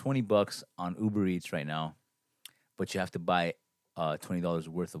spend $20 on Uber Eats right now, but you have to buy $20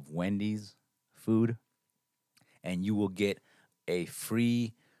 worth of Wendy's food, and you will get a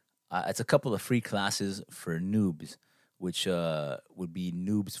free. It's a couple of free classes for noobs, which would be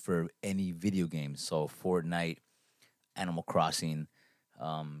noobs for any video games. So Fortnite, Animal Crossing,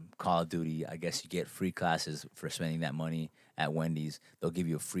 Call of Duty. I guess you get free classes for spending that money at Wendy's. They'll give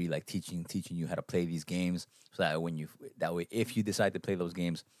you a free like teaching you how to play these games, so that way if you decide to play those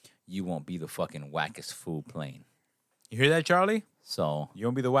games, you won't be the fucking wackest fool playing. You hear that, Charlie? So you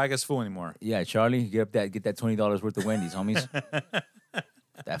won't be the wackest fool anymore. Yeah, Charlie, get that $20 worth of Wendy's, homies.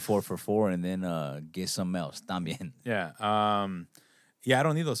 That 4 for $4, and then get something else. También. Yeah. Yeah, I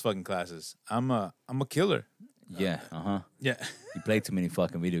don't need those fucking classes. I'm a killer. Yeah. Yeah. You play too many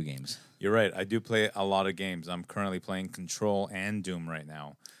fucking video games. You're right. I do play a lot of games. I'm currently playing Control and Doom right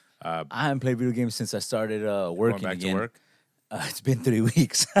now. I haven't played video games since I started working going back again. to work. It's been 3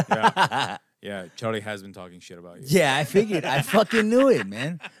 weeks. Yeah. Yeah, Charlie has been talking shit about you. Yeah, I figured. I fucking knew it,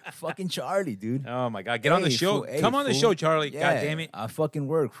 man. Fucking Charlie, dude. Oh my God, get on the show. Come on the show, Charlie. Yeah, God damn it. I fucking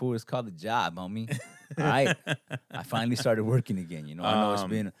work, fool. It's called a job, homie. All right. I finally started working again. You know, I know it's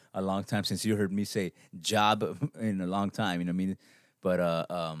been a long time since you heard me say job in a long time. You know what I mean? But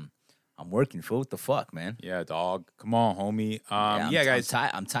I'm working, fool. What the fuck, man? Yeah, dog. Come on, homie. Yeah, guys.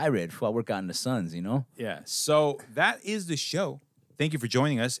 I'm tired. Fool. I work out in the suns. You know. Yeah. So that is the show. Thank you for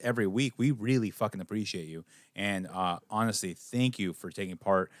joining us every week. We really fucking appreciate you. And honestly, thank you for taking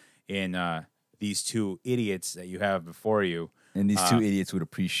part in these two idiots that you have before you. And these two idiots would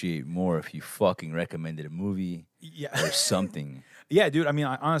appreciate more if you fucking recommended a movie or something. Yeah, dude. I mean,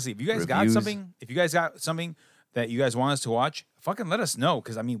 honestly, if you guys got something that you guys want us to watch, fucking let us know.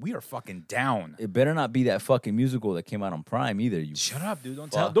 Because, I mean, we are fucking down. It better not be that fucking musical that came out on Prime either. You Shut up, dude.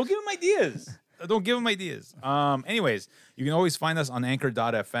 Don't give them ideas. Don't give them ideas. Anyways, you can always find us on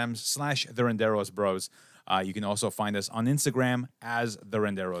anchor.fm/The Renderos Bros. You can also find us on Instagram as The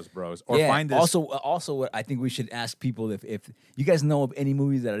Renderos Bros. Or find us. Also, what I think we should ask people if you guys know of any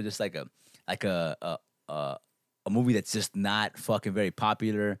movies that are just like a movie that's just not fucking very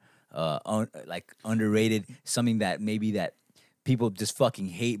popular, like underrated, something that maybe that people just fucking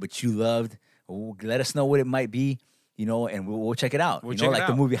hate but you loved. Let us know what it might be, you know, and we'll check it out.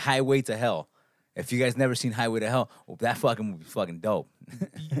 The movie Highway to Hell. If you guys never seen Highway to Hell, well, that fucking movie fucking dope.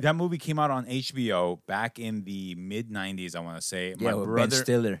 That movie came out on HBO back in the mid-90s, I want to say. Yeah, with Ben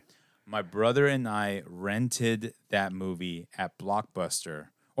Stiller. My brother and I rented that movie at Blockbuster.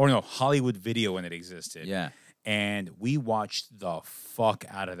 Or no, Hollywood Video when it existed. Yeah. And we watched the fuck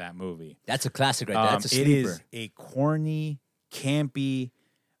out of that movie. That's a classic right there. That's a sleeper. It is a corny, campy,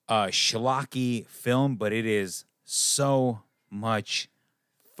 schlocky film, but it is so much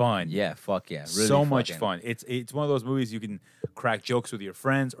fun. Yeah, fuck yeah. Really so much fun. It's one of those movies you can crack jokes with your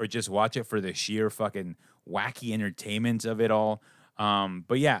friends or just watch it for the sheer fucking wacky entertainment of it all.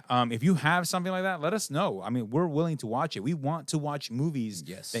 But yeah, if you have something like that, let us know. I mean, we're willing to watch it. We want to watch movies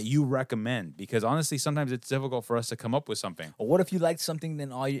that you recommend because honestly, sometimes it's difficult for us to come up with something. Well, what if you liked something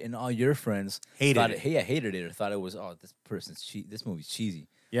then all your friends hated it or thought it was, oh, this movie's cheesy.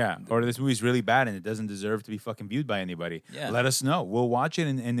 Yeah, or this movie's really bad and it doesn't deserve to be fucking viewed by anybody. Yeah. Let us know. We'll watch it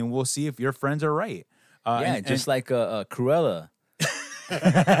and then we'll see if your friends are right. Just like Cruella.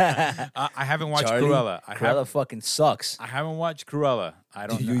 I haven't watched Cruella. Cruella fucking sucks. I haven't watched Cruella. I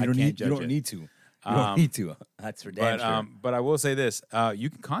don't. You don't need to. You don't need to. That's for damn sure. But I will say this: you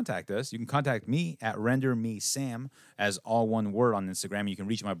can contact us. You can contact me at RenderMeSam as all one word on Instagram. You can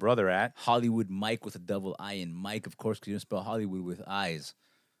reach my brother at Hollywood Mike with a double I in Mike, of course, because you don't spell Hollywood with I's.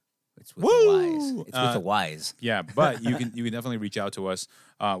 It's with the Y's. It's with the Y's. Yeah, but you can definitely reach out to us.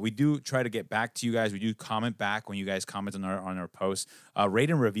 We do try to get back to you guys. We do comment back when you guys comment on our posts. Rate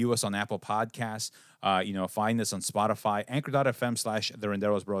and review us on Apple Podcasts. Find us on Spotify. Anchor.fm/The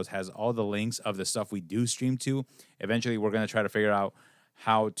Renderos Bros has all the links of the stuff we do stream to. Eventually, we're going to try to figure out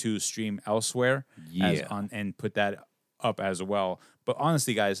how to stream elsewhere and put that up as well. But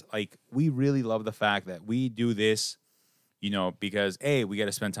honestly, guys, like we really love the fact that we do this. Because we got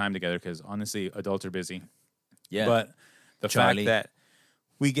to spend time together because honestly, adults are busy. Yeah. But the fact that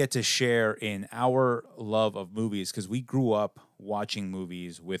we get to share in our love of movies because we grew up watching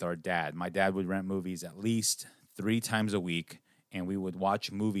movies with our dad. My dad would rent movies at least 3 times a week and we would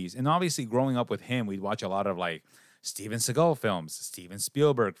watch movies. And obviously growing up with him, we'd watch a lot of like Steven Seagal films, Steven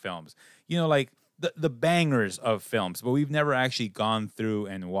Spielberg films, like the bangers of films. But we've never actually gone through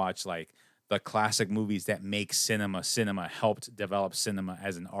and watched like the classic movies that make cinema helped develop cinema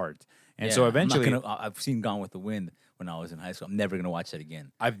as an art. And so eventually I've seen Gone with the Wind when I was in high school. I'm never going to watch that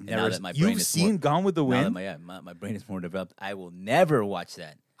again. You've seen Gone with the Wind? My brain is more developed. I will never watch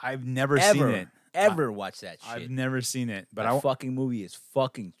that. I've never seen it. Ever watch that shit. I've never seen it. But that fucking movie is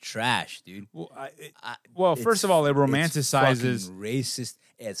fucking trash, dude. Well, first of all, it romanticizes. It's fucking racist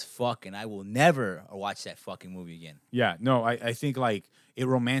as fuck, and I will never watch that fucking movie again. Yeah, no, I think like it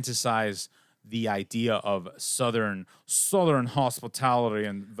romanticized the idea of Southern hospitality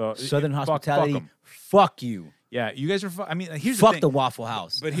and the Southern fuck hospitality. 'em. Fuck you. Yeah, you guys are. I mean, here's Fuck the thing. the Waffle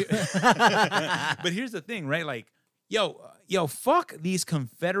House. But but here's the thing, right? Like, yo, fuck these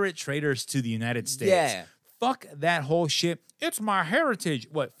Confederate traitors to the United States. Yeah. Fuck that whole shit. It's my heritage.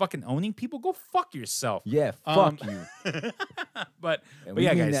 What, fucking owning people? Go fuck yourself. Yeah, fuck you. But We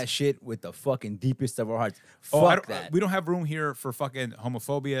yeah, mean guys. that shit with the fucking deepest of our hearts. Oh, Fuck that. we don't have room here for fucking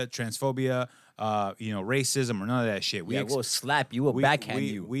homophobia, transphobia, racism, or none of that shit. We'll slap you. We'll backhand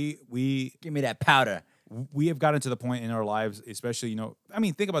you. We Give me that powder. we have gotten to the point in our lives, especially, I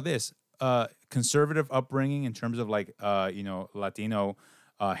mean, think about this, conservative upbringing in terms of like, Latino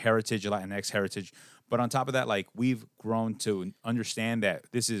heritage, Latinx heritage. But on top of that, like, we've grown to understand that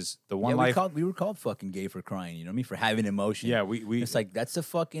this is the one life. We were called fucking gay for crying, you know what I mean? For having emotion. Yeah, we It's like, that's a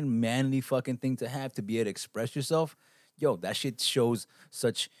fucking manly fucking thing to have, to be able to express yourself. Yo, that shit shows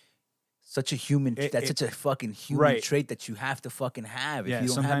such a human, such a fucking human trait that you have to fucking have. Yeah, if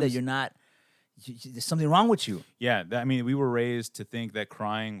you don't have that, you're not, there's something wrong with you. Yeah, I mean, we were raised to think that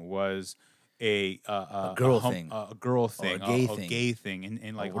crying was a girl thing. a girl thing, Or a a gay thing,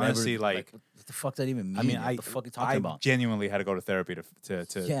 and like, Whatever, honestly, like what the fuck does that even mean? I mean, what the fuck are you talking I about? genuinely had to go to therapy to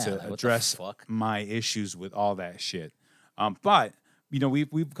Like, what the address fuck? my issues with all that shit. But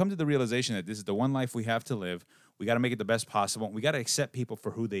we've come to the realization that this is the one life we have to live. We got to make it the best possible. We got to accept people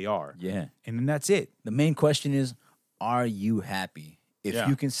for who they are. Yeah. And then that's it. The main question is, are you happy? If Yeah.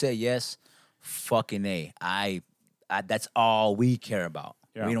 you can say yes, fucking A. I that's all we care about.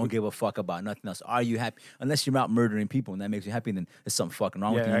 Yeah. We don't give a fuck about nothing else. Are you happy? Unless you're out murdering people and that makes you happy, then there's something fucking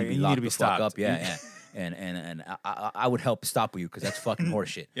wrong with you. Yeah, You need to be you need locked to be the fuck stopped. up. Yeah, yeah. And I would help stop you because that's fucking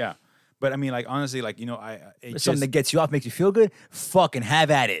horseshit. Yeah. But I mean, like, honestly, like, If something that gets you off makes you feel good, fucking have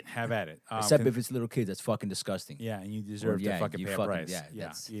at it. have at it. Except if it's little kids, that's fucking disgusting. yeah, and you deserve yeah, to fucking you pay a fucking- price. yeah, Yeah,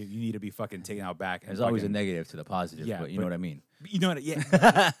 that's- you need to be fucking taken out back. There's always a negative to the positive, Yeah, but you know but- what I mean. You know what?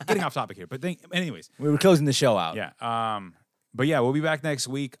 Yeah. Getting off topic here, but anyways, We were closing the show out. yeah. But yeah, we'll be back next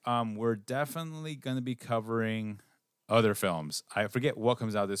week. We're definitely gonna be covering other films. I forget what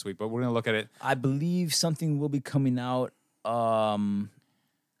comes out this week, but we're gonna look at it. I believe something will be coming out.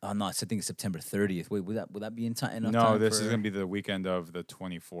 No, I think it's September 30th. Wait, would that be in time? Enough No, time this for... is gonna be the weekend of the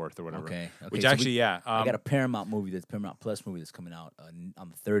 24th or whatever. Okay. Which so actually, I yeah. got a Paramount Plus movie that's coming out on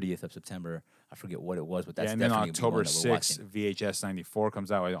the 30th of September. I forget what it was, but that's yeah, and then definitely October one that we're 6th, watching. VHS 94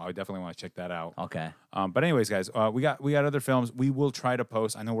 comes out. I definitely want to check that out. Okay. But anyways, guys, we got other films. We will try to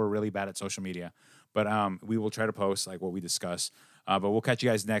post. I know we're really bad at social media, but we will try to post like what we discuss. But we'll catch you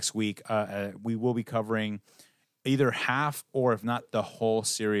guys next week. We will be covering either half or if not the whole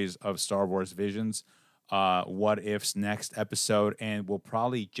series of Star Wars Visions, What Ifs next episode, and we'll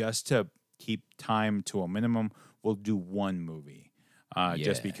probably, just to keep time to a minimum, we'll do one movie.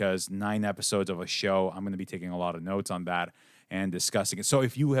 Just Yeah. because 9 episodes of a show, I'm going to be taking a lot of notes on that and discussing it. So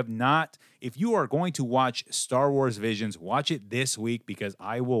if you are going to watch Star Wars Visions, watch it this week because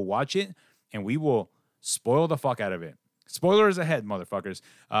I will watch it and we will spoil the fuck out of it. Spoilers ahead, motherfuckers.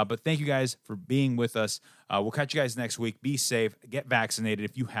 But thank you guys for being with us. We'll catch you guys next week. Be safe. Get vaccinated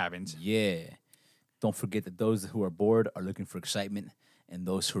if you haven't. Yeah. Don't forget that those who are bored are looking for excitement, and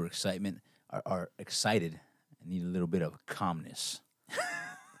those who are are excited and need a little bit of calmness.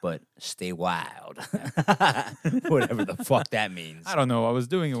 But stay wild. Whatever the fuck that means. I don't know. I was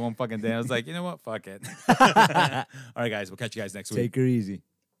doing it one fucking day. I was like, you know what? Fuck it. All right, guys. We'll catch you guys next week. Take her easy.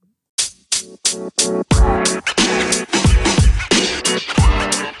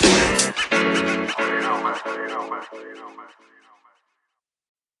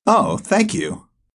 Oh, thank you.